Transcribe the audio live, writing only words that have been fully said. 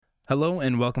Hello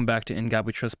and welcome back to In God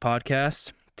We Trust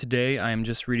podcast. Today I am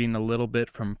just reading a little bit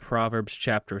from Proverbs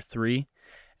chapter 3,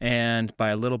 and by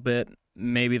a little bit,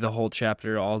 maybe the whole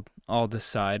chapter, I'll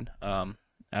decide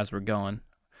as we're going.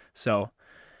 So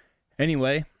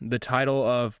anyway, the title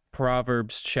of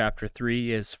Proverbs chapter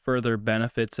 3 is Further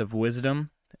Benefits of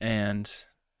Wisdom, and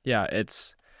yeah,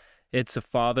 it's a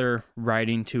father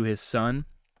writing to his son,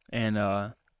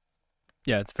 and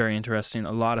it's very interesting.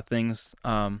 A lot of things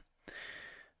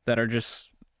that are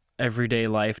just everyday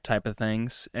life type of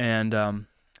things. And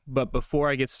but before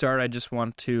I get started, I just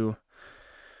want to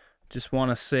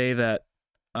say that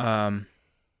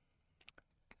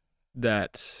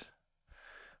that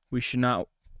we should not.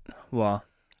 Well,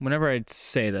 whenever I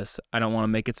say this, I don't want to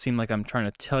make it seem like I'm trying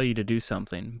to tell you to do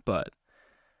something, but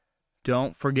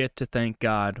don't forget to thank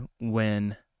God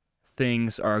when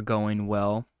things are going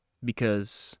well,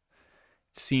 because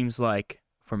it seems like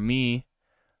for me,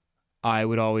 I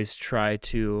would always try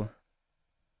to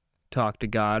talk to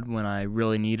God when I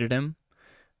really needed Him,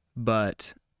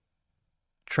 but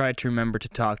try to remember to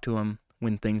talk to Him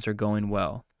when things are going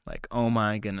well. Like, oh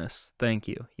my goodness, thank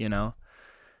you,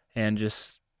 and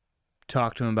just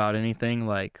talk to Him about anything.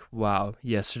 Like, wow,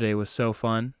 yesterday was so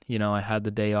fun. I had the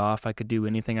day off. I could do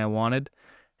anything I wanted,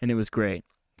 and it was great.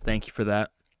 Thank you for that.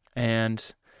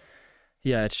 And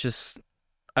yeah, it's just,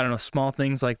 I don't know, small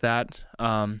things like that.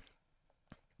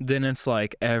 Then it's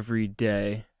like every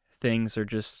day things are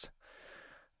just,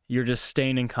 you're just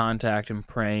staying in contact and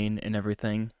praying and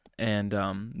everything. And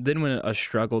then when a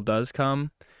struggle does come,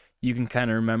 you can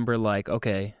kind of remember like,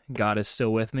 okay, God is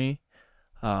still with me.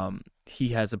 He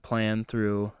has a plan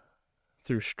through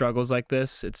struggles like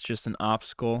this. It's just an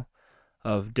obstacle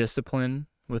of discipline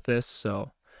with this.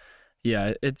 So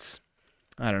yeah,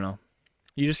 I don't know.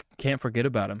 You just can't forget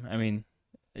about Him. I mean,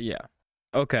 yeah.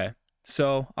 Okay.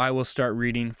 So I will start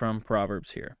reading from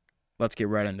Proverbs here. Let's get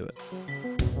right into it.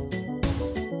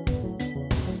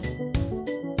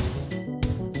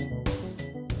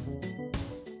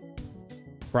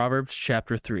 Proverbs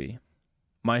chapter 3.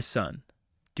 My son,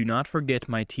 do not forget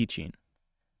my teaching,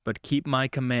 but keep my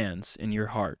commands in your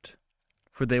heart,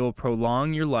 for they will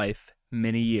prolong your life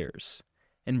many years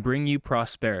and bring you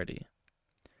prosperity.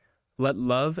 Let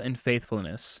love and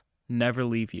faithfulness never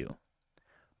leave you.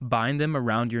 Bind them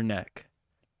around your neck.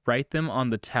 Write them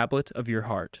on the tablet of your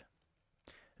heart.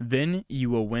 Then you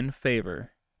will win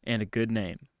favor and a good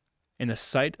name in the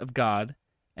sight of God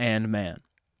and man.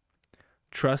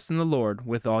 Trust in the Lord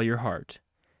with all your heart,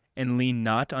 and lean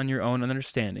not on your own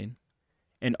understanding.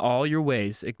 In all your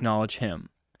ways acknowledge Him,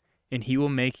 and He will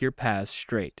make your paths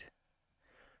straight.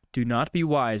 Do not be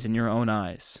wise in your own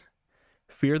eyes.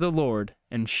 Fear the Lord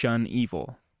and shun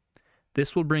evil.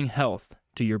 This will bring health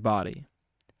to your body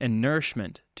and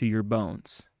nourishment to your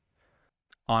bones.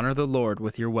 Honor the Lord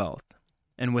with your wealth,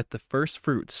 and with the first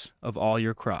fruits of all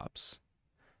your crops.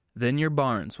 Then your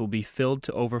barns will be filled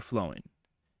to overflowing,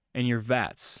 and your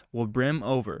vats will brim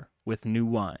over with new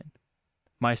wine.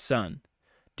 My son,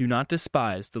 do not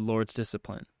despise the Lord's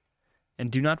discipline,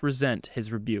 and do not resent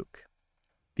His rebuke,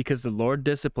 because the Lord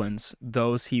disciplines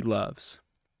those He loves.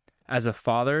 As a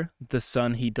father, the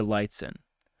son He delights in.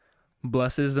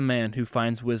 Blessed is the man who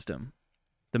finds wisdom,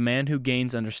 the man who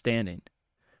gains understanding,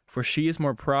 for she is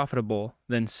more profitable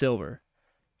than silver,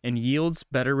 and yields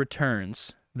better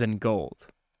returns than gold.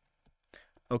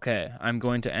 Okay, I'm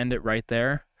going to end it right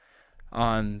there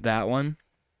on that one,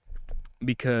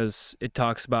 because it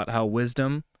talks about how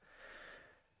wisdom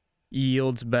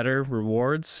yields better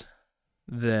rewards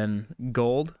than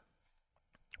gold.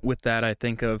 With that, I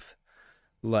think of,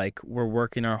 like, we're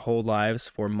working our whole lives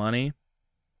for money.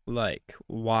 Like,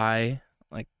 why?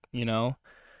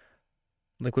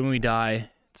 Like when we die,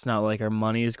 it's not like our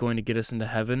money is going to get us into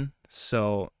heaven.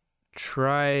 So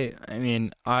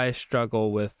I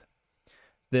struggle with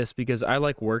this because I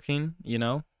like working,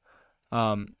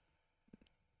 I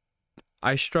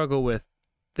struggle with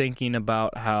thinking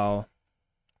about how,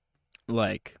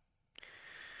 like,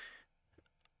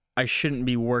 I shouldn't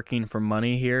be working for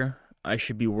money here. I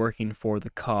should be working for the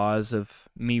cause of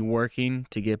me working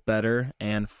to get better,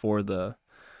 and for the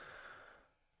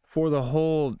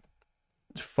whole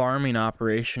farming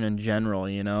operation in general,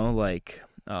 I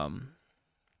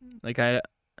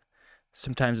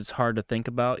sometimes it's hard to think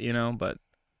about, but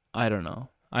I don't know.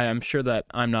 I'm sure that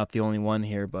I'm not the only one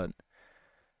here, but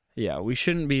yeah, we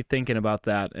shouldn't be thinking about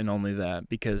that and only that,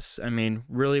 because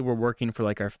really we're working for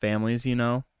like our families,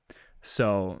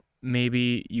 so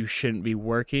maybe you shouldn't be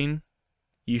working.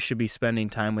 You should be spending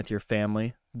time with your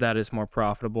family. That is more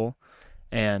profitable.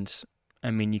 And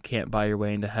you can't buy your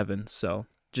way into heaven. So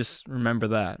just remember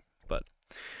that. But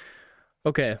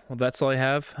Okay, well, that's all I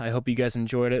have. I hope you guys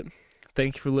enjoyed it.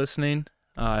 Thank you for listening.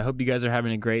 I hope you guys are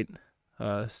having a great,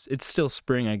 it's still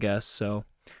spring, I guess, so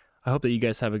I hope that you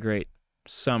guys have a great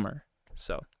summer.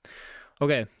 So,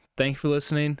 okay, thank you for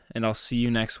listening, and I'll see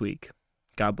you next week.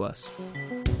 God bless.